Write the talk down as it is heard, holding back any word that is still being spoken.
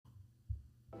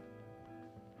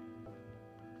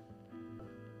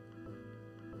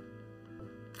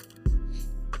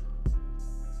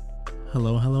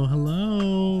Hello, hello,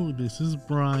 hello. This is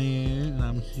Brian, and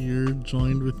I'm here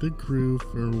joined with the crew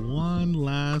for one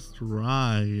last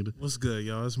ride. What's good,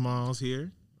 y'all? It's Miles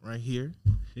here, right here.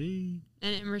 Hey.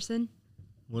 And Emerson.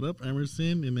 What up,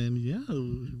 Emerson? And then,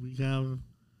 we have a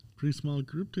pretty small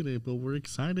group today, but we're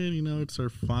excited. You know, it's our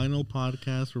final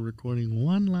podcast. We're recording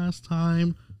one last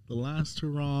time, the last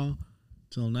hurrah,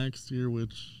 till next year,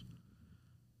 which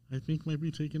I think might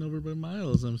be taken over by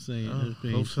Miles, I think.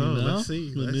 Hope so. You know? Let's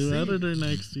see. The new editor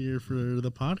next year for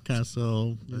the podcast.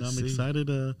 So, I'm excited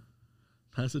to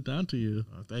pass it down to you.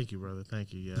 Thank you, brother.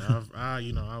 Thank you. Yeah,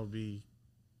 I'll be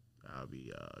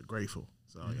grateful.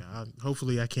 So,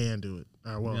 hopefully I can do it.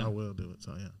 I will do it.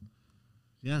 So, yeah.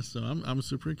 Yeah, so I'm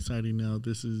super excited now.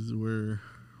 This is where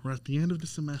we're at the end of the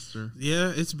semester.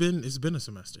 Yeah, it's been a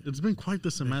semester. It's been quite the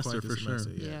semester for sure.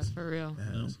 Yes. Yeah, for real.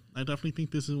 I definitely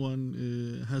think this is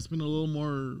one has been a little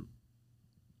more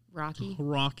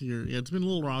rockier. Yeah, it's been a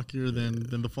little rockier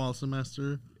than the fall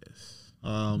semester. Yes.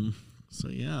 So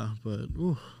yeah, but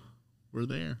we're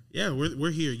there. Yeah,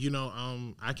 we're here. You know,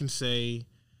 I can say,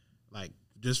 like,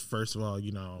 just first of all,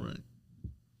 you know, right.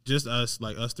 Just us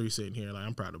three sitting here. Like,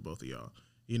 I'm proud of both of y'all.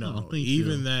 You know,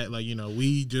 you. That, like, you know,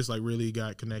 we just like really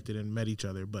got connected and met each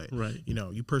other. But, right. You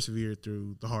know, you persevered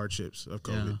through the hardships of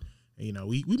COVID. Yeah. And, you know,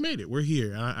 we made it. We're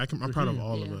here. I'm proud of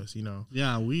all of us, you know.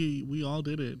 Yeah, we all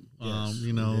did it. Yes,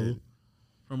 you know,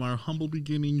 from our humble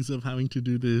beginnings of having to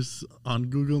do this on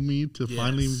Google Meet to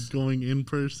finally going in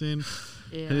person.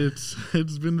 Yeah.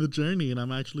 It's been the journey, and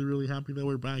I'm actually really happy that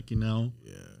we're back, you know.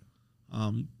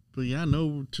 Yeah. But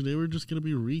today we're just going to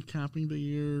be recapping the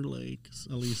year, like,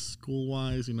 at least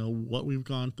school-wise, you know, what we've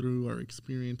gone through, our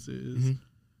experiences.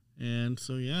 Mm-hmm. And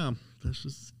so, let's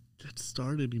just get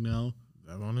started, you know.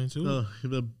 Dive on into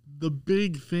it. The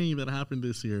big thing that happened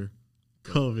this year,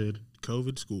 COVID.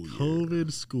 COVID school year.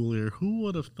 COVID school year. Who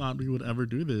would have thought we would ever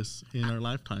do this in our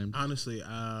lifetime? Honestly,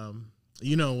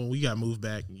 you know, when we got moved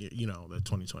back, you know, the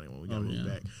 2020, when we got moved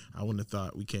back, I wouldn't have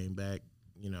thought we came back.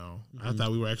 You know, I thought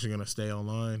we were actually going to stay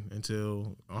online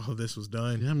until all of this was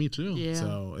done. Yeah, me too. Yeah.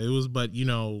 So it was, but, you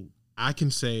know, I can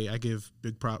say I give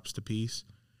big props to Peace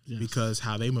because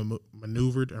how they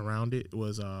maneuvered around it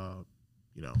was,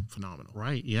 you know, phenomenal.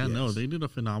 Right. Yeah, no, they did a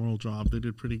phenomenal job. They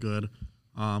did pretty good.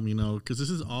 You know, because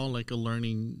this is all like a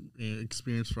learning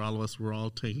experience for all of us. We're all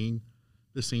taking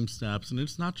the same steps. And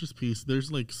it's not just Peace.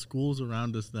 There's like schools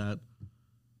around us that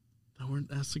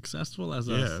weren't as successful as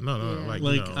us. Yeah, no. Like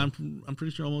you know, I'm pretty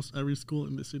sure almost every school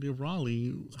in the city of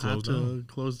Raleigh had to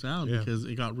close down because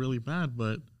it got really bad.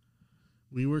 But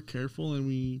we were careful and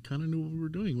we kind of knew what we were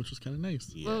doing, which was kind of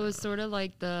nice. Yeah. Well, it was sort of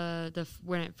like the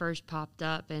when it first popped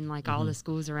up and like all the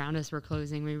schools around us were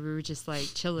closing. We were just like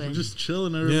chilling. We're just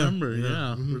chilling. I remember.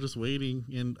 Yeah. We're just waiting,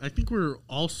 and I think we're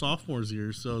all sophomores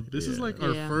here, so this is like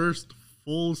our first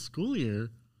full school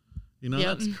year. You know,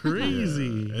 that's crazy.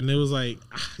 Yeah. And it was like,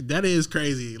 that is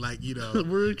crazy. Like, you know.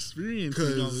 We're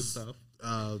experiencing all this stuff.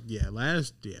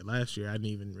 Last year,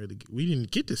 we didn't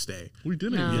get to stay. We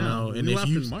didn't, you know. We and left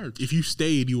in March. If you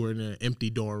stayed, you were in an empty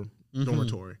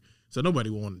dormitory. So nobody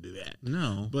wanted to do that.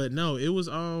 No. But no, it was,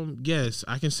 yes,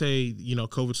 I can say, you know,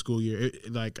 COVID school year,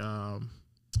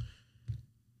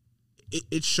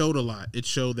 it showed a lot. It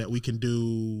showed that we can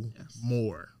do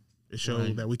more. It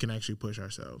showed that we can actually push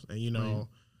ourselves. And, you know,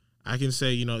 I can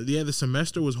say, you know, the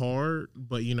semester was hard,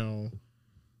 but, you know,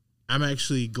 I'm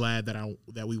actually glad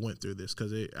that we went through this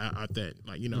because I think,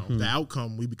 like, you know, the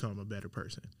outcome, we become a better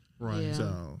person. Right. Yeah.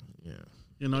 So, yeah.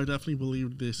 You know, I definitely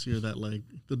believed this year that, like,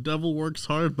 the devil works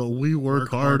hard, but we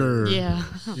work harder. Yeah.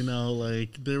 You know,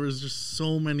 like, there was just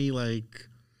so many, like,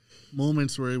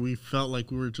 moments where we felt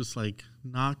like we were just, like,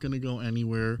 not going to go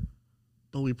anywhere.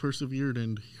 But we persevered,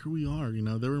 and here we are. You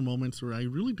know, there were moments where I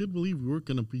really did believe we were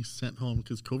going to be sent home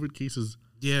because COVID cases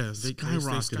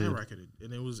skyrocketed.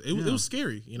 And it was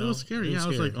scary. You know, it was scary. I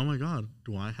was like, oh my god,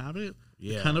 do I have it?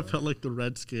 Yeah, it kind of felt like the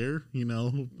Red Scare, you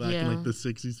know, back in like the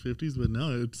 60s, 50s. But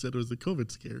no, it said it was the COVID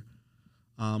scare.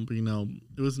 But you know,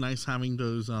 it was nice having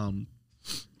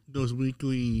those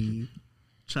weekly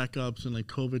checkups and like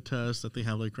COVID tests that they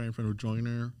have like right in front of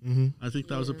Joiner. I think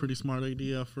that was a pretty smart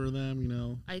idea for them, you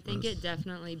know. I think it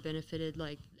definitely benefited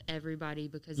like everybody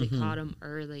because they caught them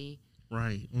early.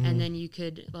 Right. And then you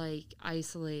could like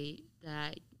isolate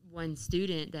that one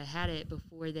student that had it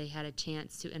before they had a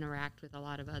chance to interact with a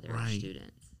lot of other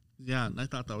students. Yeah, and I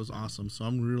thought that was awesome. So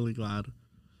I'm really glad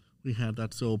we had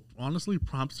that. So honestly,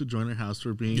 props to Joiner House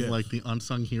for being like the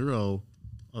unsung hero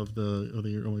of the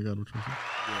year. Oh my god, which one?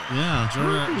 Yeah.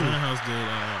 Joiner House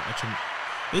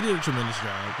did a tremendous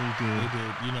job. They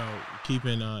did, you know,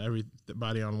 keeping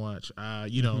everybody on watch.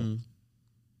 You know,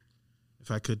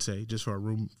 if I could say, just for a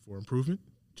room for improvement.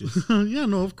 just yeah,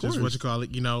 no, of course. Just what you call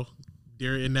it, you know,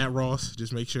 during that Ross,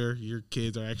 just make sure your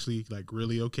kids are actually like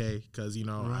really okay. Because, you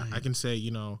know, I can say,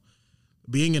 you know,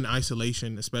 being in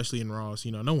isolation, especially in Ross,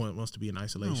 you know, no one wants to be in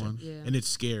isolation, and it's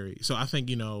scary. So I think,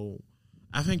 you know,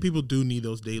 people do need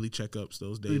those daily checkups,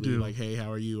 those daily like, hey,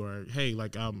 how are you? Or hey,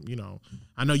 like, you know,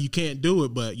 I know you can't do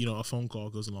it, but you know, a phone call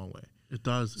goes a long way. It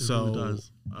does. It really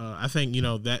does. I think, you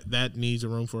know, that needs a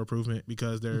room for improvement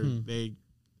because they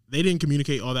didn't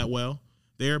communicate all that well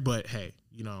there, but hey,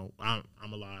 you know,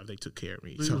 I'm alive. They took care of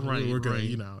me, so we're good.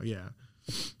 You know,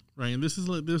 right. And this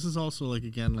is also like,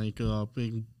 again, like a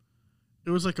big. It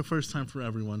was like a first time for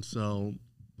everyone, so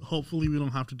hopefully we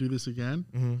don't have to do this again.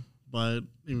 Mm-hmm. But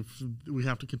if we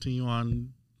have to continue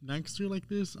on next year like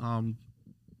this,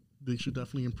 they should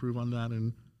definitely improve on that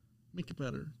and make it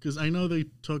better. Because I know they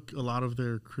took a lot of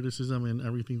their criticism and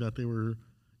everything that they were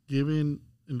given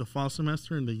in the fall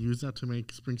semester, and they used that to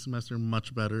make spring semester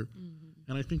much better. Mm-hmm.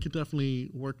 And I think it definitely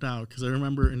worked out. Because I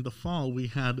remember in the fall we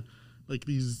had like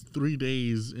these 3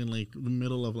 days in like the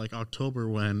middle of like October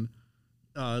when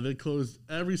they closed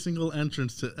every single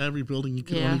entrance to every building. You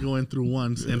could only go in through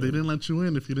once, and they didn't let you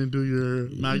in if you didn't do your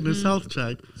Magnus health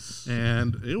check.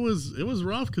 And it was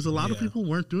rough because a lot of people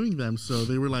weren't doing them. So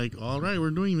they were like, all right,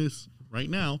 we're doing this right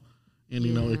now. And,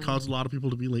 you know, it caused a lot of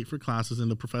people to be late for classes,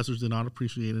 and the professors did not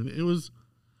appreciate it. It was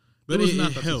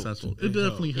not that successful. It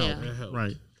definitely helped. It helped.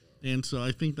 Right. And so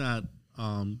I think that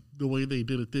the way they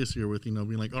did it this year with, you know,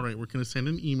 being like, all right, we're going to send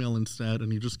an email instead,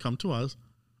 and you just come to us,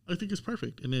 I think it's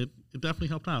perfect, and it definitely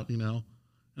helped out, you know.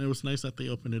 And it was nice that they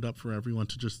opened it up for everyone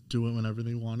to just do it whenever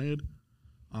they wanted,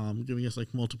 giving us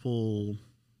like multiple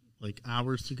like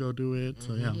hours to go do it.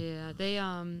 So yeah, they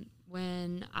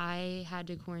when I had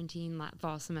to quarantine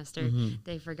fall semester,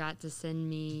 they forgot to send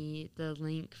me the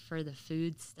link for the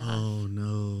food stuff. Oh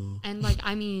no! And like,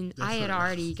 I mean, I had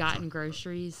already gotten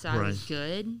groceries, so I was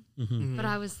good. But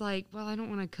I was like, well, I don't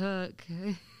want to cook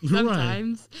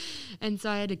sometimes, and so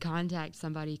I had to contact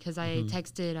somebody because I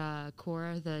texted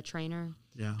Cora, the trainer,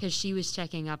 because she was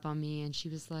checking up on me, and she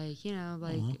was like, you know,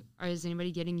 like, is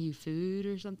anybody getting you food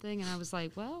or something? And I was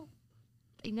like, well,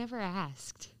 they never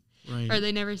asked. Right. Or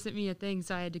they never sent me a thing,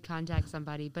 so I had to contact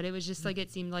somebody. But it was just like,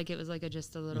 it seemed like it was like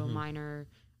just a little minor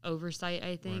oversight,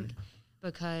 I think,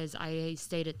 because I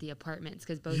stayed at the apartments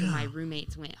because both of my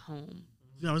roommates went home.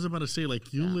 Yeah, I was about to say,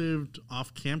 like, you lived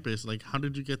off campus. Like, how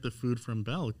did you get the food from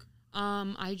Belk?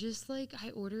 I just like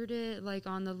I ordered it like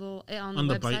on the little on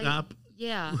the website. Bite app.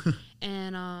 Yeah,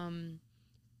 and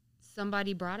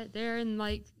somebody brought it there and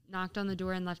like knocked on the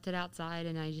door and left it outside,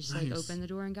 and I just like opened the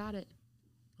door and got it.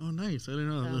 Oh, nice. I didn't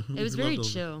know. So, it was very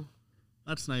chill.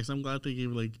 That's nice. I'm glad they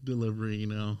gave like delivery, you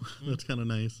know. That's kind of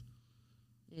nice.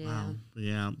 Yeah. Wow. But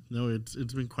yeah. No, it's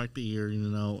been quite the year, you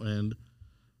know, and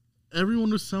everyone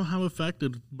was somehow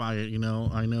affected by it, you know.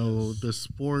 I know the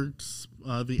sports,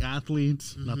 the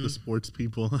athletes, not the sports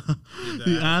people,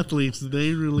 the athletes,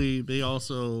 they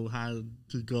also had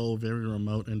to go very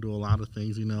remote and do a lot of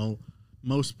things, you know.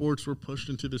 Most sports were pushed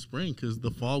into the spring because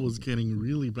the fall was getting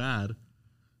really bad.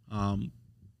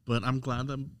 But I'm glad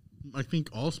that I think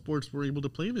all sports were able to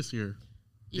play this year.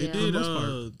 Yeah.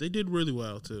 They did really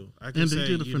well too. I can say, they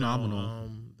did phenomenal.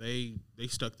 They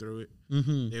stuck through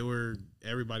it.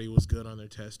 Everybody was good on their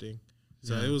testing,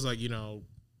 so it was like, you know,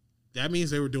 that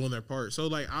means they were doing their part. So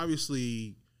like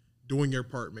obviously, doing your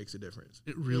part makes a difference.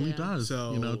 It really does.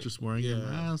 So, you know, just wearing a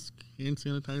mask, hand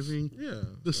sanitizing. Yeah,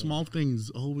 the small things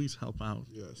always help out.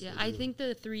 Yes. Yeah, I think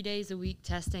the 3 days a week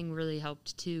testing really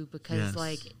helped too because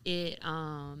like it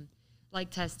like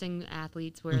testing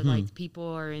athletes where like people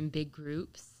are in big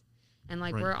groups and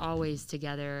like we're always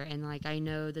together, and like I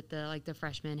know that the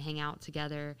freshmen hang out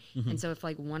together, and so if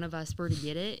like one of us were to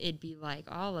get it, it'd be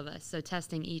like all of us. So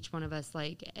testing each one of us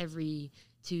like every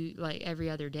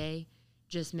other day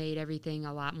just made everything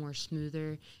a lot more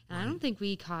smoother. And I don't think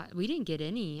we didn't get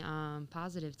any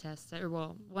positive tests, or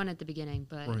well, one at the beginning,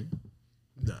 but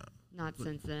not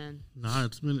since then. Nah,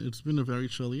 it's been a very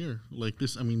chill year. Like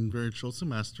this, I mean, very chill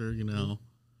semester, you know.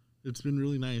 It's been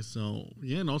really nice. So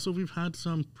yeah, and also we've had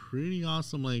some pretty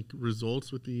awesome like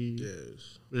results with the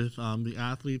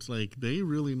athletes. Like they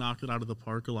really knocked it out of the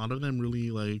park. A lot of them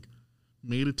really like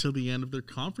made it till the end of their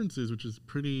conferences, which is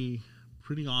pretty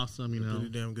awesome, you know. Pretty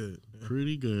damn good. Yeah.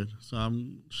 Pretty good. So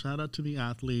shout out to the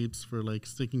athletes for like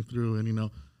sticking through. And, you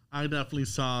know, I definitely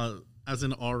saw, as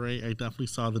an RA, I definitely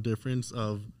saw the difference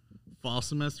of fall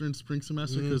semester and spring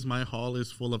semester because my hall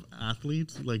is full of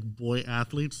athletes, like boy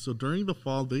athletes. So during the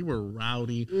fall, they were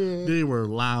rowdy. They were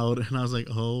loud. And I was like,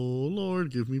 oh,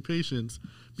 Lord, give me patience.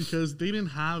 Because they didn't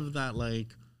have that,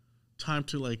 like, time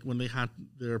to like when they had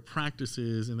their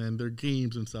practices and then their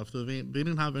games and stuff. So they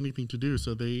didn't have anything to do,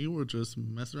 so they would just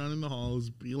mess around in the halls,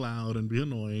 be loud and be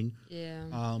annoying.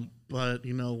 Yeah. But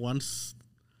you know, once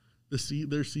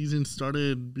their season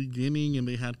started beginning and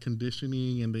they had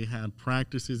conditioning and they had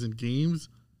practices and games,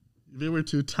 they were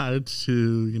too tired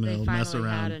to, you know, mess around. They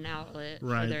had an outlet for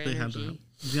their energy.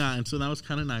 Yeah, and so that was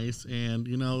kind of nice. And,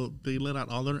 you know, they let out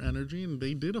all their energy, and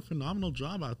they did a phenomenal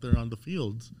job out there on the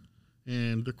fields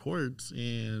and the courts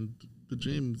and the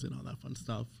gyms and all that fun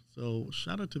stuff. So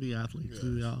shout out to the athletes.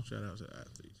 Yeah, shout out to the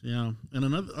athletes. Yeah, and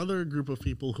another group of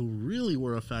people who really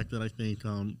were affected, I think,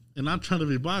 and not trying to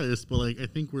be biased, but, like, I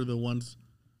think we're the ones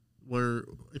where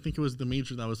I think it was the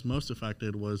major that was most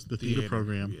affected was the theater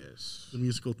program. Yes. The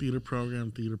musical theater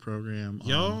program.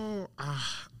 Y'all, I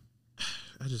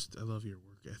love your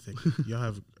work ethic. Y'all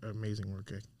have amazing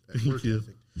work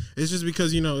ethic. It's just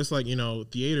because, you know, it's like, you know,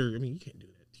 theater, I mean, you can't do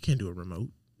that. You can't do it remote.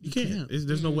 You can't.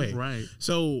 There's no way. Right.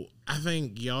 So I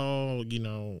think y'all, you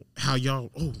know, how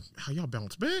y'all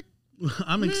bounce back.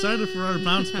 I'm excited for our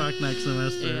bounce back next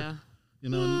semester. Yeah. You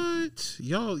know, what?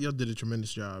 Y'all did a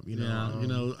tremendous job. You know, yeah. You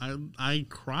know, I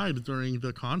cried during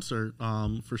the concert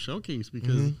for Showcase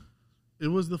because it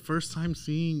was the first time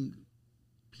seeing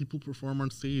people perform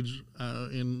on stage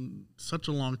in such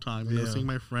a long time. You know, seeing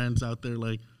my friends out there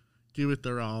like give it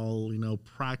their all. You know,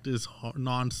 practice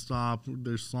nonstop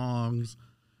their songs.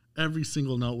 Every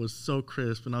single note was so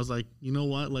crisp, and I was like, you know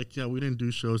what? Like, yeah, we didn't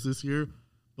do shows this year,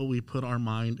 but we put our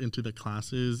mind into the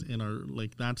classes, and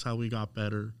that's how we got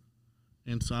better.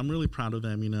 And so I'm really proud of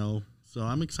them, you know. So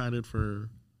I'm excited for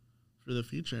the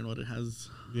future and what it has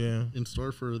in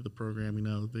store for the program. You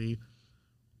know, they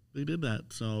did that.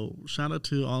 So shout out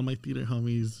to all my theater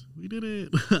homies. We did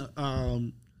it.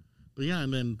 But yeah,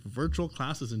 and then virtual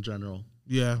classes in general.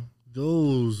 Yeah,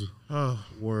 those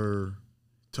were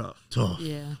tough.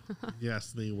 Yeah.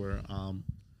 Yes, they were.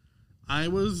 I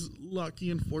was lucky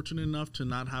and fortunate enough to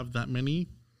not have that many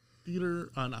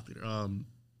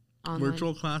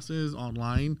virtual classes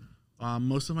online.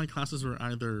 Most of my classes were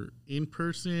either in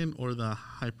person or the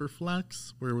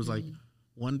Hyperflex, where it was like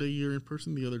one day you're in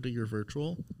person, the other day you're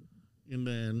virtual. And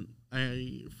then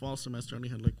fall semester only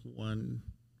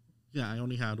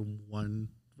had one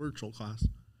virtual class.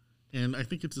 And I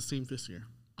think it's the same this year.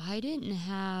 I didn't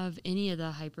have any of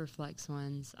the Hyperflex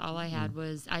ones. All I had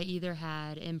was I either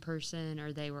had in person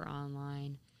or they were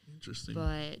online. Interesting.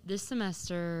 But this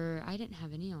semester, I didn't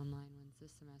have any online ones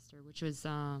this semester, which was,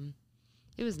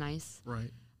 it was nice. Right.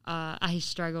 I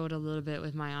struggled a little bit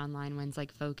with my online ones,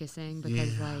 like focusing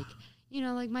because like, you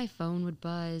know, like my phone would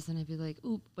buzz and I'd be like,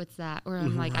 oop, what's that? Or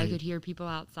I'm like, I could hear people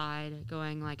outside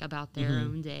going like about their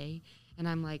own day. And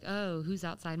I'm like, oh, who's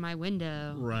outside my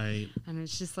window? Right. And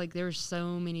it's just like there were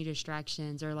so many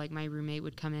distractions. Or like my roommate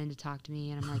would come in to talk to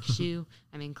me, and I'm like, shoo,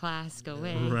 I'm in class, go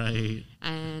away. Right.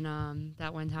 And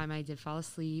that one time I did fall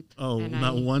asleep. Oh,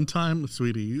 one time,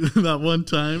 sweetie. That one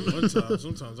time.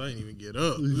 Sometimes I didn't even get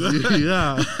up.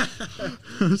 Yeah.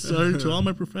 Sorry to all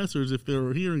my professors if they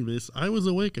were hearing this. I was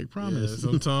awake, I promise.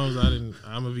 Yeah, sometimes I didn't.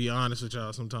 I'm going to be honest with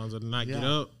y'all. Sometimes I did not get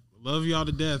up. Love y'all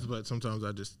to death, but sometimes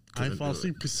I fall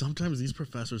asleep because sometimes these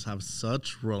professors have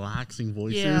such relaxing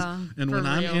voices. Yeah, and when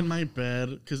I'm in my bed,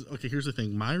 because, okay, here's the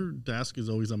thing. My desk is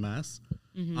always a mess.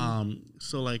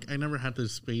 So, like, I never had the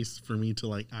space for me to,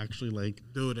 like, actually, like,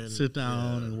 do it and sit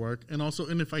down and work. And also,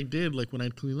 and if I did, like, when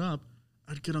I'd clean up,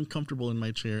 I'd get uncomfortable in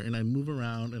my chair and I'd move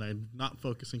around and I'd not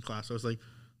focus in class. So I was like,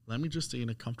 let me just stay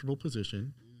in a comfortable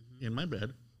position in my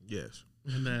bed. Yes.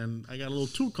 And then I got a little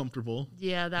too comfortable.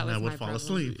 Yeah, that was my problem. I would fall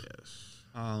asleep. Yes.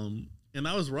 And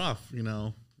that was rough, you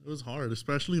know. It was hard,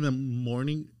 especially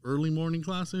the early morning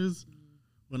classes.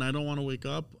 When I don't want to wake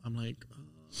up, I'm like,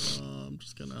 I'm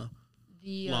just going to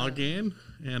log in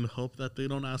and hope that they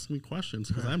don't ask me questions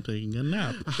because I'm taking a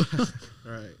nap.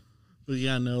 Right. But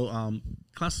yeah, no,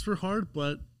 classes were hard,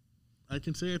 but I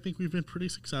can say I think we've been pretty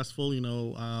successful. You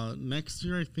know, next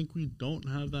year I think we don't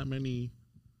have that many.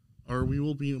 Or we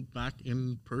will be back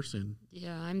in person.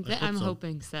 Yeah, I'm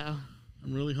hoping so.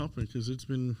 I'm really hoping because it's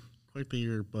been quite the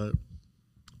year. But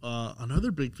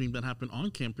another big thing that happened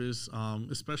on campus,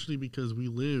 especially because we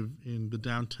live in the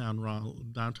downtown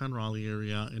Raleigh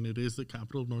area, and it is the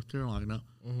capital of North Carolina,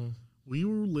 we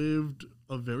lived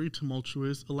a very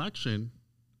tumultuous election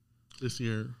this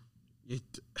year.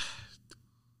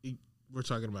 We're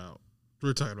talking about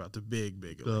the big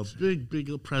election. The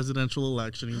big presidential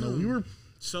election. You know,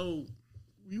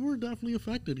 we were definitely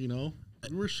affected, you know.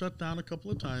 We were shut down a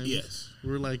couple of times. Yes. We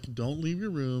were like, don't leave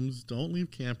your rooms, don't leave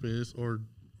campus or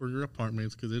your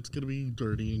apartments because it's going to be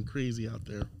dirty and crazy out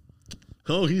there.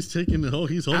 He's holding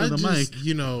the mic.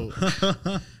 You know,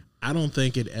 I don't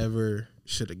think it ever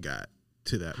should have got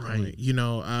to that point. You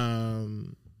know,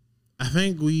 I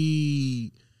think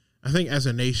as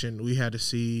a nation we had to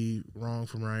see wrong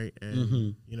from right,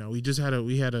 and you know, we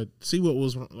had to see what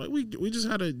was wrong. Like we just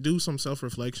had to do some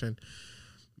self-reflection,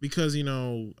 because, you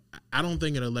know, I don't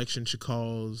think an election should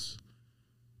cause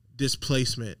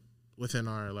displacement within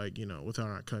our, like, you know, within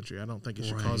our country. I don't think it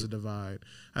should cause a divide.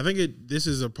 I think this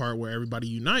is a part where everybody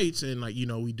unites and, like, you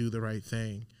know, we do the right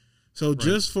thing. So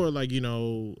just for, like, you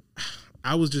know,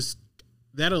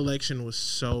 that election was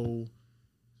so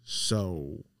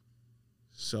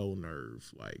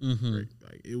nerve, like,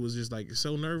 like it was just like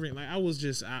so nerving. Like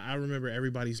I remember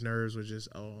everybody's nerves were just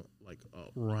like I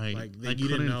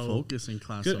couldn't focus in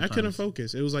class. I couldn't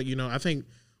focus. It was like, you know, I think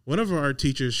one of our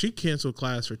teachers, she canceled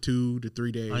class for 2 to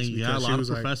 3 days. A lot of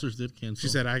professors did cancel. She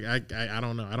said, I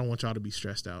don't know. I don't want y'all to be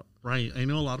stressed out. Right. I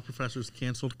know a lot of professors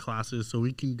canceled classes so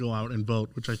we can go out and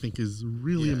vote, which I think is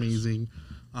really amazing.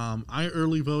 I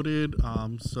early voted,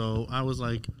 so I was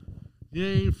like,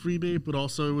 yay, free day, but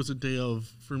also it was a day of,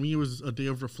 for me, it was a day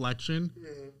of reflection,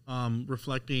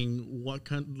 reflecting what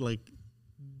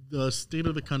the state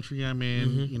of the country I'm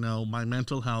in, you know, my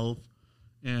mental health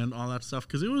and all that stuff,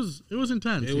 because it was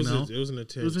intense. It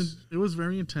was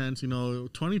very intense. You know,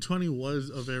 2020 was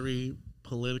a very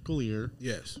political year.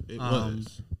 Yes, it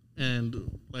was.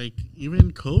 And like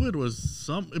even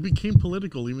COVID it became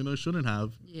political, even though it shouldn't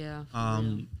have. Yeah.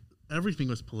 Everything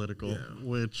was political,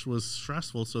 which was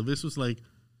stressful. So this was like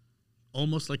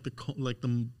almost like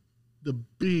the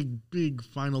big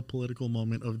final political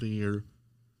moment of the year,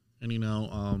 and, you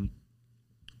know,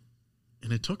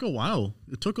 and it took a while.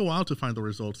 It took a while to find the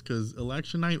results, because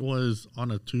election night was on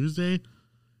a Tuesday.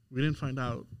 We didn't find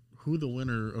out who the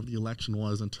winner of the election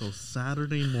was until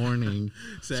Saturday morning.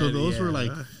 So those were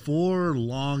like 4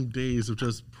 long days of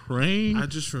just praying. I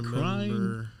just remember.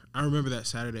 Crying. I remember that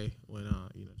Saturday when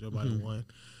you know, Joe Biden won.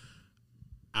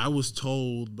 I was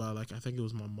told by, like, I think it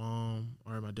was my mom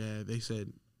or my dad. They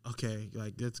said, "Okay,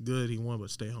 like, that's good, he won, but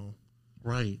stay home."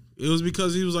 Right. It was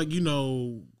because he was like, you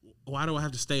know, why do I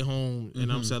have to stay home and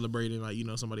I'm celebrating, like, you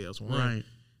know, somebody else won? Right.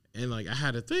 And, like, I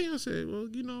had a thing. I said, well,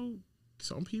 you know,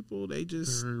 some people, they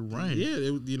just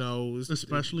you know,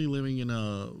 especially living in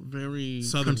a very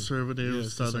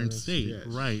conservative southern state,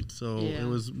 right? So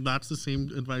that's the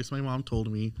same advice my mom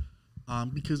told me,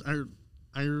 because I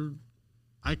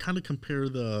kind of compare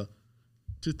the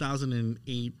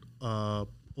 2008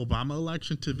 Obama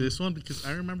election to this one, because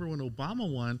I remember when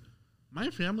Obama won, my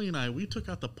family and we took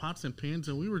out the pots and pans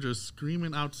and we were just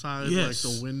screaming outside like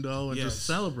the window and just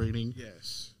celebrating.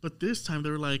 Yes. But this time they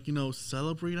were like, you know,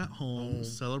 celebrate at home,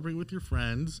 celebrate with your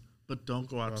friends, but don't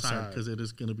go outside because it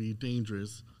is going to be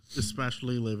dangerous,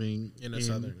 especially living in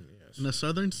a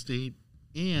southern state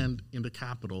and in the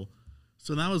capital.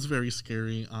 So that was very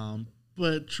scary.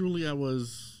 But truly, I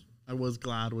was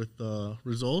glad with the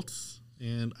results,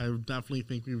 and I definitely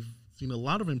think we've seen a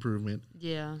lot of improvement.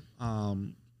 Yeah.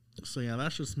 So yeah,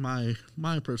 that's just my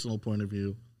personal point of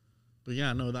view. But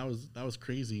yeah, no, that was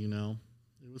crazy, you know.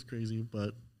 It was crazy,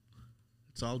 but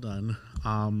it's all done.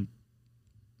 And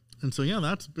so yeah,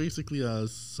 that's basically a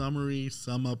sum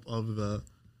up of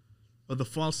the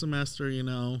fall semester, you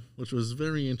know, which was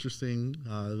very interesting.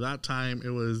 That time it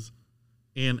was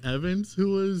Ann Evans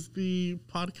who was the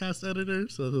podcast editor,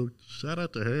 so shout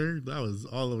out to her. That was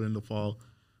all the way in the fall.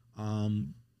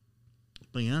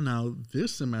 But yeah, now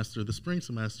this semester, the spring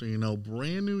semester, you know,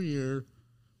 brand new year.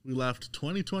 We left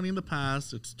 2020 in the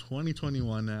past. It's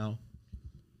 2021 now.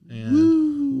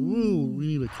 And we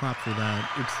need a clap for that.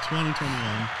 It's 2021.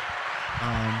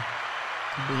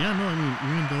 But yeah, no, I mean,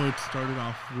 even though it started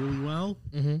off really well,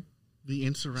 the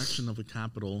insurrection of the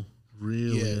Capitol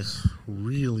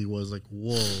really was like,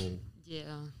 whoa.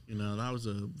 Yeah. You know, that was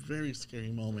a very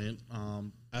scary moment.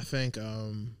 I think,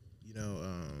 you know,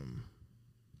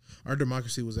 our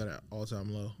democracy was at an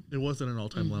all-time low. It was at an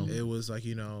all-time low. It was like,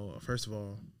 you know, first of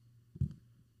all,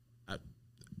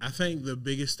 I think the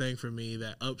biggest thing for me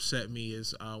that upset me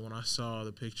is when I saw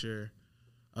the picture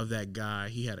of that guy.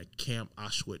 He had a Camp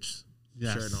Auschwitz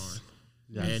shirt on.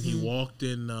 Yes. And he walked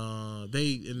in,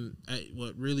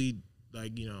 what really,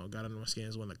 like, you know, got under my skin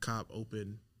is when the cop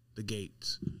opened the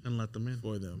gates. And let them in.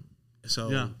 For them.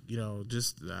 So, you know,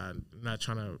 just not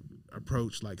trying to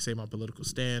approach, like, say my political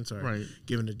stance or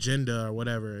give an agenda or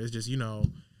whatever. It's just, you know,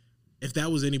 if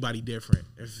that was anybody different,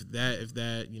 if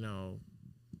that, you know,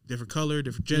 different color,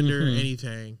 different gender,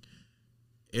 anything,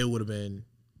 it would have been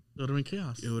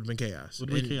chaos. It would have been chaos.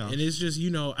 And it's just,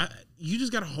 you know, you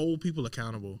just got to hold people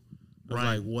accountable of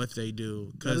like what they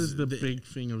do. That is the big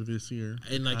thing of this year.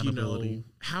 And like, you know,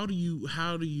 how do you,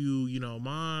 you know,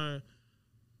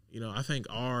 I think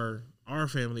our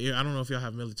family, I don't know if y'all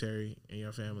have military in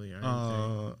your family or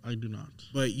anything. I do not.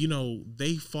 But,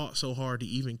 they fought so hard to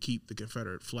even keep the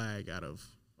Confederate flag out of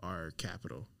our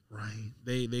capital. Right.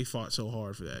 They fought so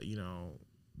hard for that,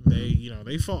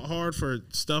 They fought hard for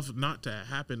stuff not to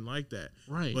happen like that.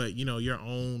 Right. But, your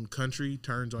own country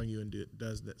turns on you and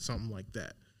does something like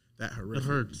that. That horrific. It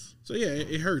hurts. So, yeah,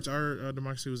 it hurts. Our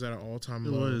democracy was at an all-time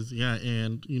low. It was, yeah.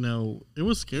 And, it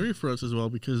was scary for us as well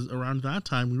because around that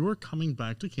time, we were coming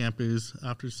back to campus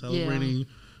after celebrating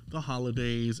the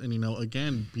holidays. And,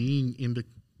 again, being in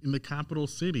the capital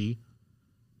city,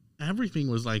 everything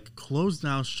was, like, closed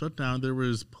down, shut down. There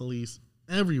was police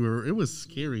everywhere. It was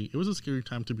scary. It was a scary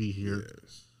time to be here.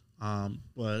 Yes.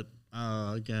 But,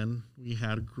 again, we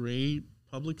had great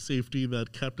public safety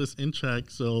that kept us in check.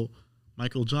 So,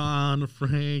 Michael John,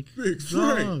 Frank, Big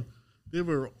Frank.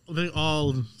 They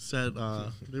all said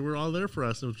they were all there for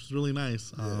us, which was really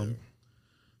nice. But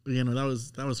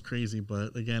that was crazy.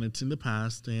 But again, it's in the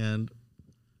past, and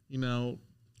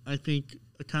I think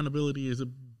accountability is a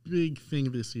big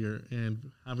thing this year,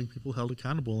 and having people held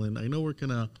accountable. And I know we're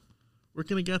gonna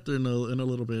get there in a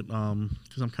little bit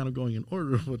because I'm kind of going in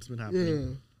order of what's been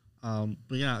happening. Yeah.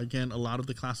 But yeah, again, a lot of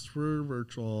the classes were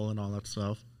virtual and all that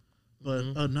stuff. But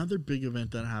another big event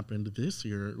that happened this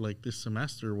year, like this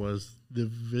semester, was the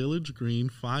Village Green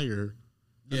fire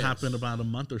that happened about a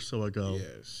month or so ago.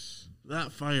 Yes.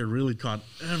 That fire really caught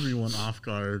everyone off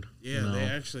guard. Yeah, they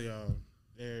actually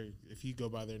if you go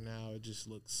by there now, it just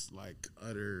looks like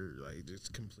utter, like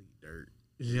just complete dirt.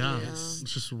 Yeah. It's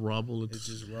just rubble. It's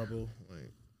just rubble.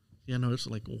 Like, it's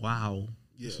like, wow.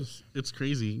 Yes. It's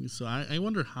crazy. So I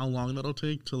wonder how long that'll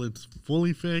take till it's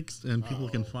fully fixed and people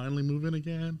can finally move in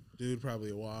again. Dude, probably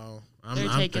a while. They're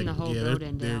taking the whole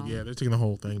building down. They're taking the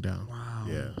whole thing down. Wow.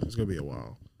 Yeah, it's going to be a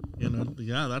while.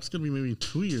 That's going to be maybe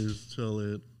 2 years till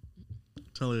it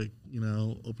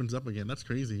opens up again. That's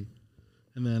crazy.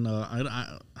 And then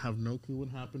I have no clue what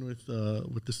happened with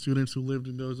the students who lived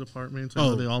in those apartments. I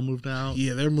know they all moved out.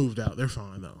 Yeah, they're moved out. They're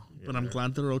fine, though. Yeah, but I'm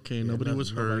glad they're okay. Yeah, nobody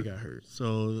was hurt. Nobody got hurt.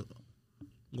 So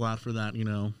glad for that,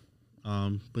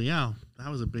 But yeah, that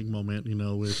was a big moment,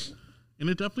 and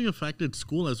it definitely affected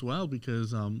school as well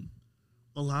because a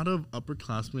lot of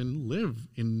upperclassmen live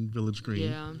in Village Green.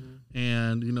 Yeah.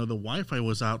 And, the Wi-Fi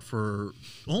was out for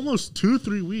almost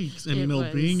 2-3 weeks.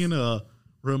 And, being in a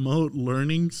remote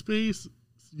learning space,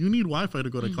 you need Wi-Fi to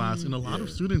go to class. And a lot of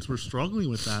students were struggling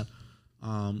with that.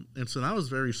 And so that was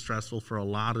very stressful for a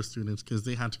lot of students because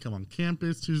they had to come on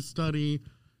campus to study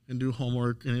and do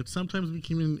homework. And it sometimes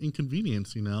became an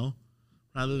inconvenience,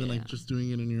 rather than like just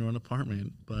doing it in your own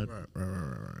apartment. But right.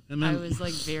 And then, I was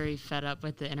like very fed up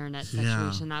with the internet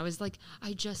situation. I was like,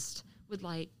 I just would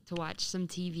like to watch some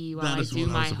TV while I do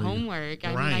my homework.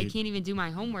 I mean, I can't even do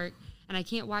my homework and I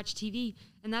can't watch TV,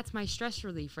 and that's my stress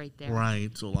relief right there. Right.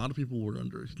 So a lot of people were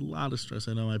under a lot of stress.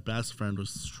 I know my best friend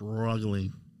was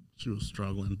struggling. She was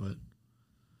struggling, but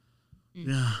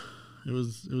yeah. It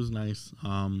was nice.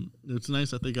 It's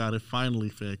nice that they got it finally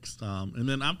fixed. And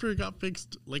then after it got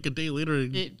fixed, like a day later,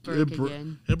 it broke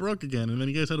again. It broke again, and then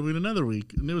you guys had to wait another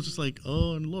week, and it was just like,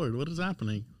 oh, and Lord, what is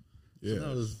happening? Yeah,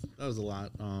 so that was a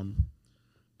lot.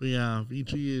 But yeah,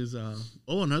 VG is.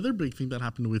 Another big thing that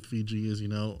happened with VG is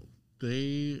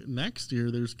next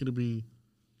year there's going to be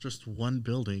just one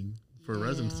building for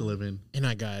residents to live in, and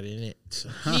I got in it. So.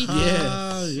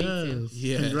 Yes.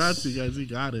 Congrats, you guys, you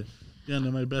got it. Yeah, and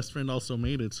then my best friend also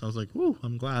made it, so I was like, "Woo!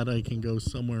 I'm glad I can go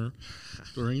somewhere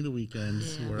during the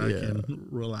weekends where I can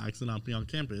relax and not be on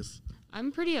campus."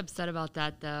 I'm pretty upset about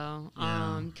that though,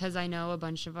 because I know a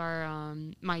bunch of our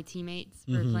my teammates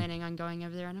were planning on going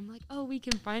over there, and I'm like, "Oh, we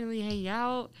can finally hang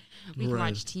out. We can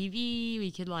watch TV.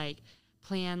 We could like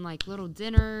plan like little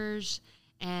dinners,"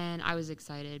 and I was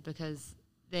excited because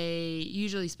they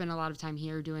usually spend a lot of time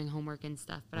here doing homework and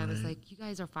stuff. But I was like, you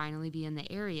guys are finally be in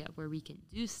the area where we can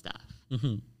do stuff.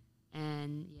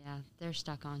 And, they're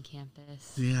stuck on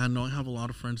campus. Yeah, no, I have a lot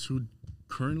of friends who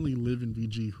currently live in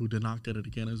VG who did not get it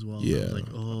again as well. Yeah. I was like,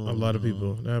 a lot of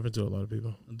people. That happened to a lot of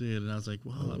people. I did, and I was like,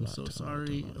 well, I'm so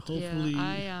sorry. Hopefully.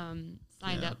 Yeah, I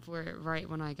signed up for it right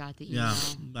when I got the email.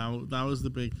 Yeah, that was the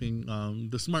big thing.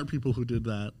 The smart people who did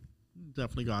that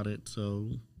definitely got it.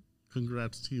 So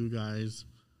congrats to you guys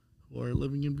who are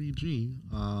living in VG.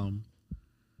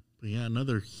 But yeah,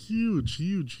 another huge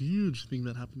thing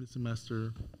that happened this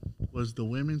semester was the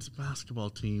women's basketball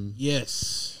team.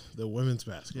 Yes, the women's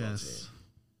basketball team.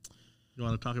 You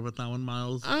want to talk about that one,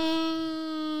 Miles?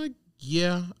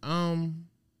 Yeah.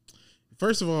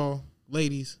 First of all,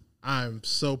 ladies, I'm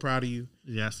so proud of you.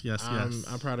 Yes.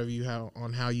 I'm proud of you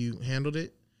how you handled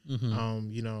it.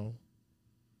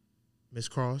 Miss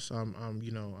Cross.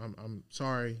 I'm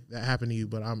sorry that happened to you,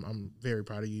 but I'm very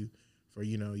proud of you for,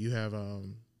 you have,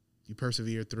 you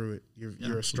persevered through it.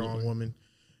 You're a strong woman.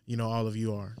 All of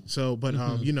you are. So, but,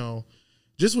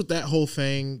 just with that whole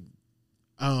thing,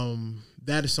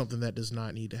 that is something that does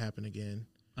not need to happen again.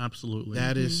 Absolutely.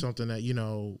 That is something that,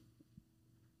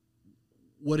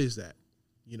 what is that?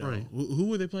 Right. Who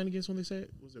were they playing against when they said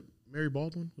it? Was it Mary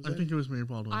Baldwin? I think it was Mary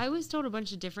Baldwin. I was told a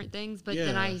bunch of different things, but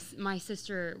then my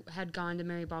sister had gone to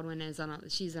Mary Baldwin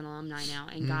she's an alumni now,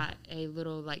 and got a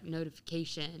little like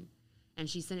notification, and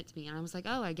she sent it to me, and I was like,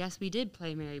 oh, I guess we did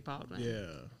play Mary Baldwin.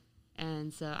 Yeah.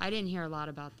 And so I didn't hear a lot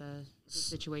about the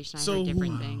situation. I heard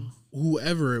different things.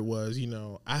 Whoever it was,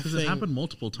 I think it happened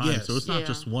multiple times, so it's not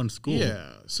just one school. Yeah.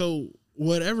 So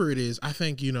whatever it is, I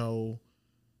think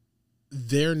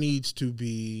there needs to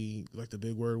be, like the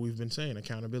big word we've been saying,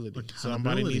 accountability.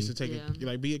 Somebody needs to take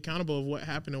be accountable of what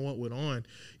happened and what went on.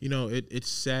 It's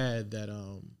sad that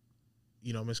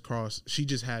Miss Cross, she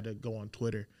just had to go on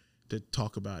Twitter to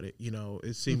talk about it.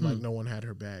 It seemed like no one had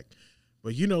her back.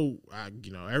 But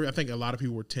I think a lot of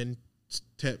people were 10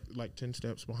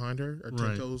 steps behind her, or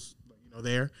 10 toes,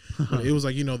 there. But it was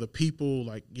like the people,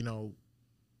 like the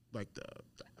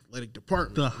athletic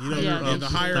department, the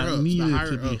higher ups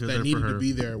that needed to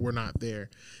be there were not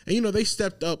there. And they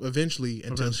stepped up eventually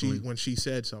when she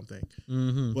said something.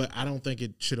 But I don't think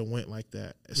it should have went like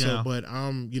that. So, but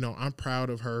I'm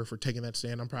proud of her for taking that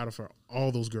stand. I'm proud of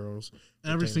all those girls.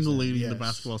 Every single lady in the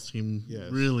basketball team,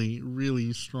 really,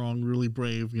 really strong, really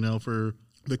brave. For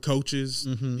the coaches,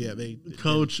 they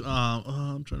coach.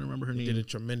 I'm trying to remember her name. Did a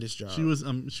tremendous job. She was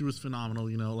phenomenal.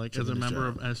 As a member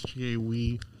of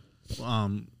SGA,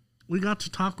 we got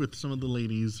to talk with some of the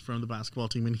ladies from the basketball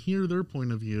team and hear their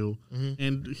point of view,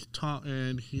 and talk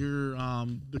and hear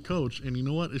the coach. And you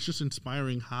know what? It's just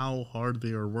inspiring how hard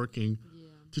they are working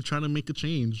to try to make a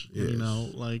change. Yes. And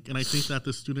I think that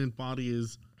the student body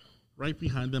is right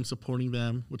behind them, supporting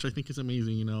them, which I think is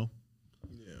amazing.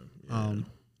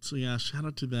 So shout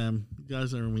out to them. You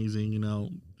guys are amazing.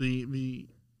 The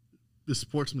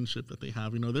sportsmanship that they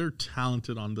have. They're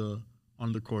talented on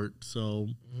the court. So.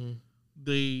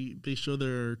 They show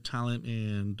their talent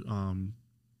and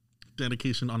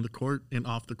dedication on the court and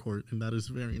off the court, and that is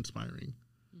very inspiring.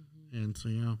 And so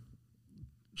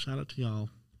shout out to y'all.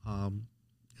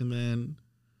 And then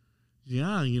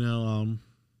COVID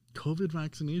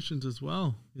vaccinations as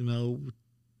well.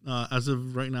 As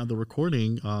of right now, the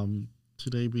recording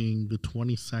today being the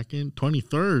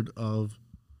 23rd of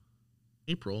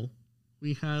April,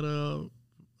 we had a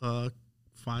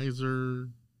Pfizer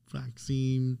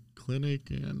vaccine clinic,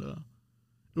 and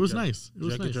it was nice. It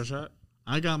was nice. Get your shot?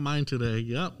 I got mine today.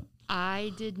 Yep.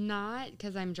 I did not,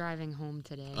 because I'm driving home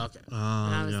today. Okay. And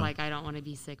I was like, I don't want to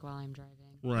be sick while I'm driving.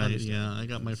 Right. Yeah. I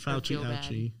got my Fauci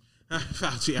ouchie.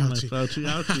 Fauci ouchie. My Fauci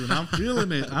ouchie, and I'm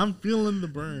feeling it. I'm feeling the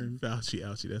burn. Fauci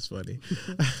ouchie. That's funny.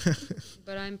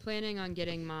 But I'm planning on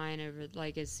getting mine over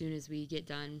as soon as we get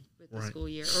done with the school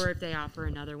year, or if they offer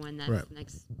another one that's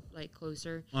next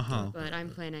closer. But I'm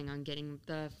planning on getting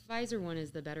the Pfizer one.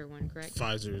 Is the better one, correct?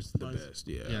 Pfizer's the best.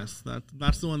 Yeah. Yes,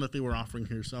 that's the one that they were offering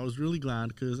here. So I was really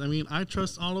glad, because I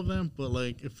trust all of them, but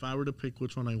if I were to pick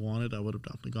which one I wanted, I would have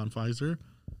definitely gone Pfizer,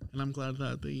 and I'm glad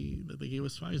that they gave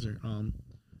us Pfizer.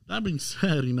 That being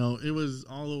said, it was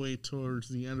all the way towards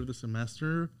the end of the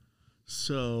semester.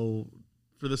 So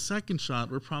for the second shot,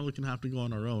 we're probably going to have to go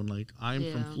on our own.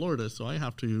 I'm from Florida, so I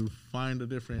have to find a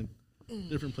different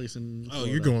place in Florida. Oh,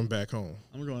 you're going back home.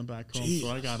 I'm going back home. Jesus.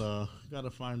 So I gotta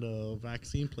find a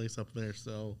vaccine place up there.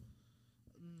 So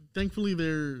thankfully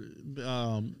they're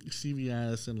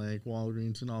CVS and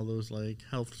Walgreens and all those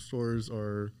health stores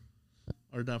are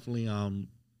definitely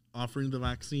offering the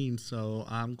vaccine, so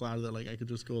I'm glad that I could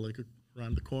just go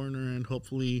around the corner and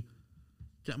hopefully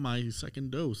get my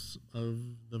second dose of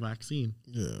the vaccine.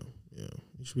 Yeah,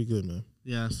 you should be good, man.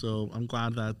 Yeah, so I'm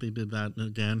glad that they did that. And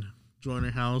again,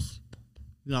 Joyner House,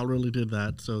 y'all really did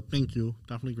that, so thank you.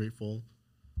 Definitely grateful.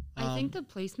 I think the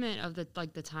placement of the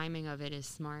timing of it is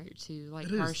smart too,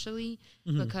 partially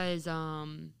because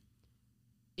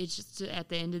it's just at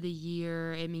the end of the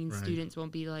year. It means students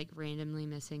won't be randomly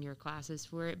missing your classes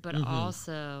for it, but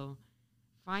also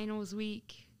finals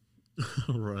week.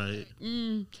 Right.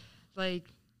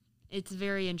 It's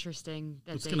very interesting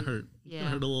that it's gonna hurt. Yeah, it's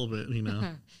gonna hurt a little bit,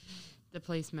 the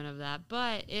placement of that.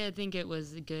 But I think it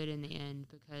was good in the end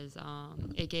because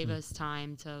it gave us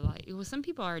time to some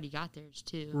people already got theirs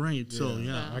too. Right. So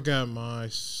I got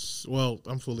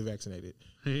I'm fully vaccinated.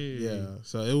 Hey. Yeah.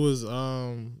 So it was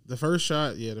the first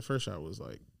shot. Yeah, the first shot was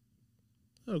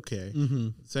okay.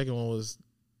 The second one was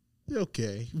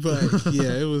okay, but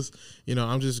it was.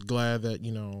 I'm just glad that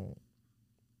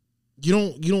you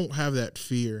don't have that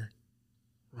fear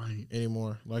right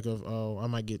anymore, like of, oh, I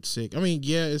might get sick. I mean,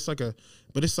 yeah, it's like a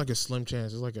slim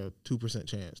chance. It's like a 2%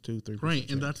 chance, 2-3%. Right,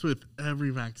 chance. and that's with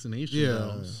every vaccination. Yeah.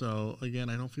 Though. So again,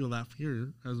 I don't feel that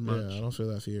fear as much. Yeah, I don't feel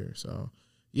that fear. So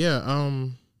yeah,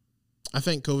 I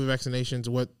think COVID vaccinations,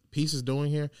 what Peace is doing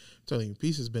here, I'm telling you,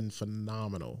 Peace has been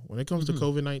phenomenal when it comes to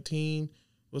COVID-19.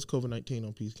 What's COVID-19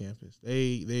 on Peace Campus?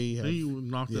 They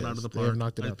knocked it out of the park. They have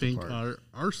knocked it out of the park. I think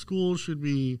our school should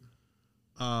be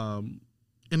an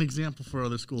example for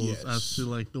other schools as to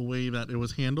like the way that it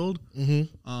was handled.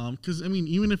 Because I mean,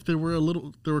 even if there were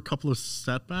a couple of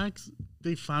setbacks,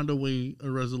 they found a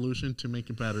resolution to make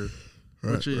it better,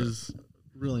 which is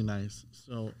really nice.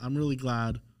 So I'm really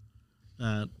glad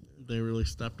that they really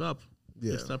stepped up.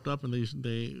 Yeah. They stepped up and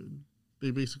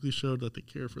they basically showed that they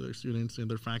care for their students and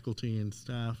their faculty and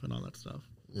staff and all that stuff.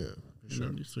 Yeah, for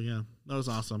sure. So yeah, that was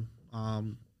awesome.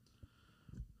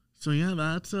 So yeah,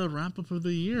 that's a wrap up of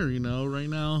the year. You know, right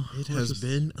now it has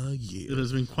been a year. It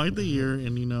has been quite the year,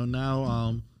 and you know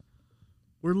now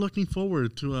we're looking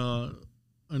forward to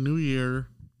a new year,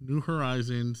 new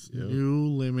horizons, new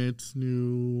limits,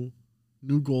 new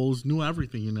goals, new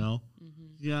everything. You know,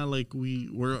 yeah, like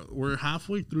we're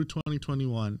halfway through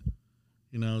 2021.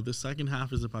 You know, the second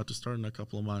half is about to start in a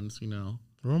couple of months. You know,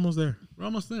 we're almost there.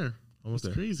 It's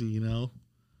crazy. You know,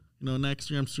 next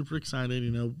year I'm super excited.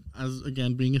 You know, as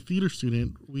again being a theater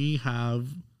student, we have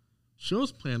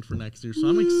shows planned for next year, so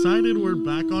I'm excited. We're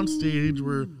back on stage.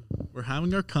 We're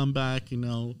having our comeback. You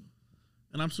know,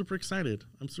 and I'm super excited.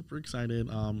 And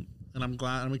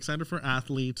I'm excited for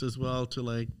athletes as well to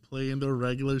like play in the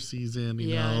regular season.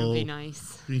 You know, it'll be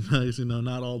nice. You know,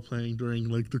 not all playing during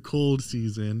like the cold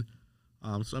season.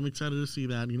 So I'm excited to see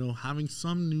that, you know, having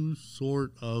some new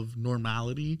sort of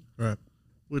normality, right?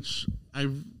 Which I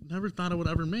never thought I would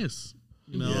ever miss.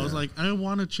 You know, I was like, I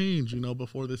want to change, you know,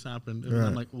 before this happened. And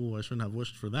I'm like, oh, I shouldn't have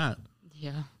wished for that.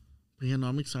 Yeah. But, you know,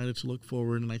 I'm excited to look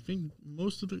forward. And I think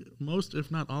most,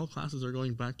 if not all classes are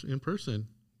going back to in person.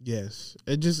 Yes.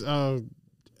 It just a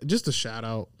shout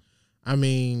out. I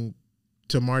mean,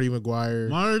 to Marty McGuire.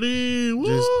 Marty, woo!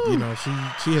 Just, you know, she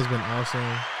has been awesome.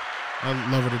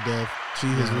 I love her to death. She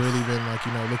has really been like,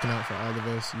 you know, looking out for all of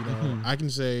us. You know, I can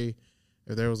say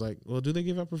if there was like, well, do they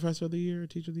give out Professor of the Year or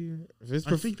Teacher of the Year?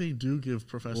 I think they do give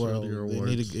Professor of the Year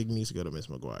awards. It needs to go to Miss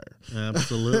McGuire.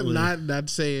 Absolutely. not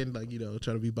saying like, you know,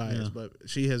 trying to be biased, but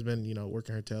she has been, you know,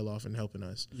 working her tail off and helping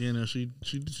us. You know,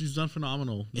 she's done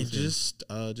phenomenal. And just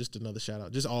another shout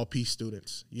out, just all Peace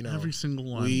students. You know, every single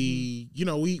one. We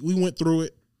went through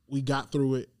it. We got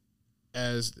through it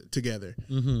as together.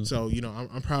 So, you know,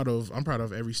 I'm proud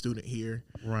of every student here,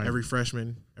 right? Every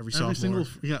freshman, every sophomore.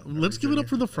 Let's give it up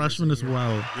for the freshmen as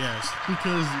well. Yes,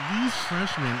 because these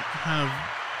freshmen have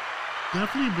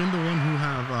definitely been the one who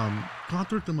have gone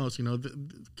through it the most. You know,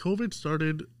 COVID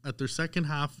started at their second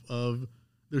half of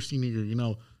their senior year. You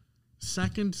know,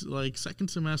 second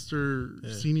semester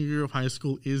senior year of high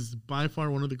school is by far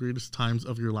one of the greatest times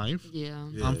of your life.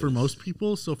 For most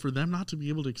people. So for them not to be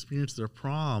able to experience their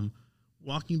prom,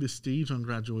 walking the stage on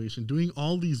graduation, doing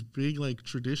all these big like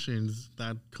traditions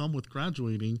that come with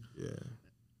graduating,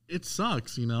 it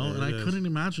sucks, you know. And I couldn't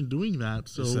imagine doing that.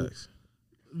 So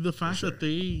the fact that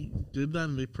they did that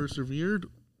and they persevered,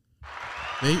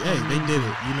 they did it.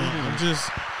 You know,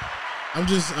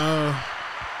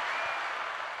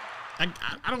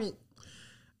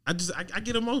 I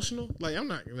get emotional. Like I'm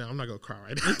not gonna cry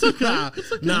right now. It's okay.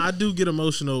 No, I do get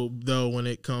emotional though when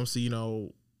it comes to, you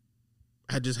know,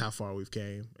 just how far we've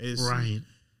came. It's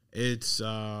this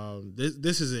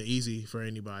isn't easy for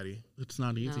anybody. It's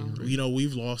not easy. No. You know,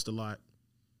 we've lost a lot.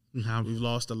 We've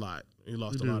lost a lot. We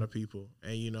lost a lot of people,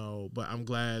 and you know, but I'm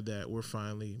glad that we're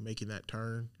finally making that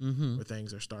turn where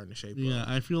things are starting to shape up. Yeah,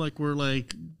 I feel like we're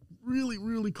like really,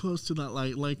 really close to that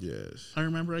light. Like, I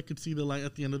remember I could see the light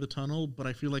at the end of the tunnel, but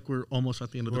I feel like we're almost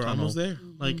at the end of the tunnel. We're almost there.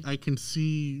 Like, I can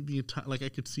see I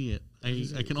could see it.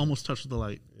 I can almost touch the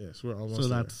light. Yes, we're almost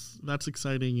there. So that's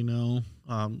exciting, you know.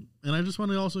 And I just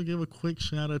want to also give a quick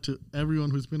shout out to everyone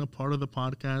who's been a part of the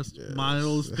podcast. Yes.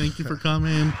 Miles, thank you for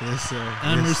coming. Yes, sir.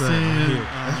 Emerson,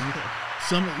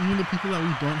 even the people that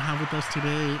we don't have with us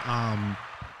today,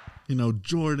 you know,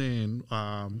 Jordan,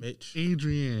 Mitch,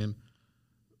 Adrian,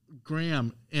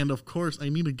 Graham, and of course I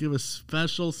need to give a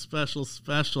special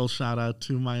shout out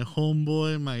to my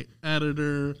homeboy, my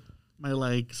editor, my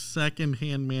like second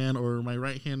hand man or my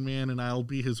right hand man, and I'll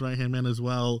be his right hand man as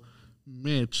well,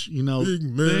 Mitch. You know,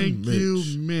 thank you,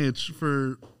 Mitch,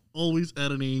 for always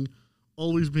editing,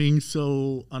 always being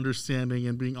so understanding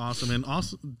and being awesome, and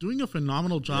also doing a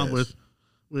phenomenal job with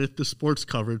the sports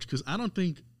coverage, because I don't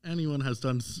think anyone has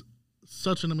done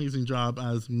such an amazing job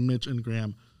as Mitch and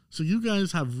Graham. So you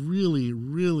guys have really,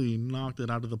 really knocked it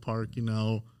out of the park, you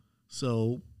know.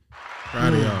 So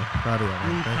proud of y'all. Proud of y'all.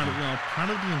 Really proud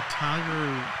of the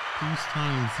entire Peace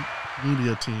Times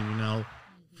media team, you know,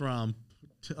 from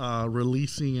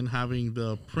releasing and having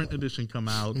the print edition come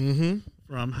out,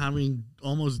 from having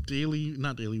almost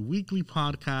weekly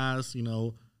podcasts, you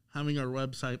know, having our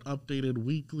website updated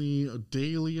weekly,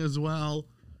 daily as well.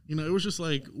 You know, it was just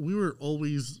like we were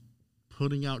always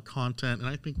putting out content, and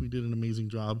I think we did an amazing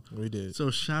job. We did.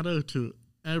 So shout out to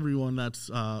everyone that's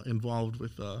involved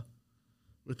with the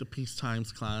Peace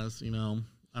Times class. You know,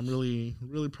 I'm really,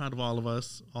 really proud of all of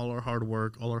us, all our hard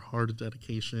work, all our hard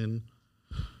dedication.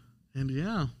 And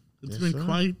yeah, it's been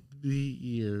quite the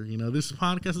year. You know, this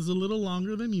podcast is a little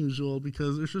longer than usual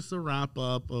because it's just a wrap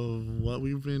up of what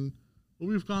we've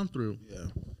gone through. Yeah.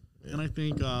 And I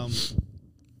think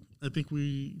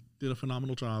we did a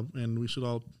phenomenal job, and we should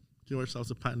all give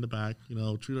ourselves a pat in the back. You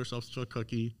know, treat ourselves to a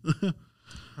cookie.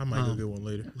 I might go get one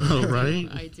later. Oh, right?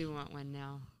 I do want one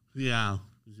now. Yeah.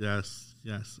 Yes.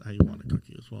 I want a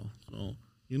cookie as well. So,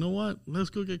 you know what? Let's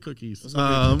go get cookies.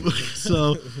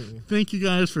 So, thank you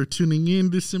guys for tuning in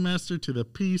this semester to the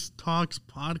Peace Talks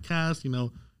podcast. You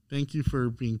know, thank you for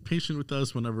being patient with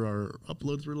us whenever our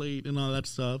uploads were late and all that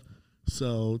stuff.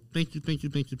 So thank you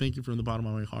from the bottom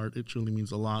of my heart. It truly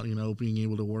means a lot, you know, being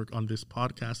able to work on this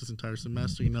podcast this entire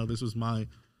semester. You know, this was my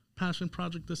passion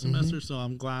project this semester, so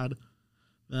I'm glad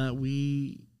that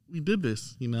we did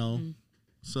this, you know.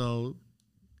 So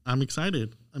I'm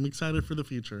excited. I'm excited for the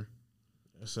future.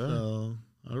 Yes, sir. So,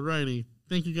 alrighty.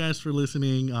 Thank you guys for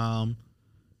listening.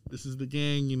 This is the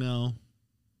gang, you know.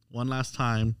 One last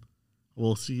time.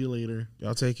 We'll see you later.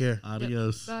 Y'all take care.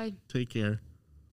 Adios. Yep. Bye. Take care.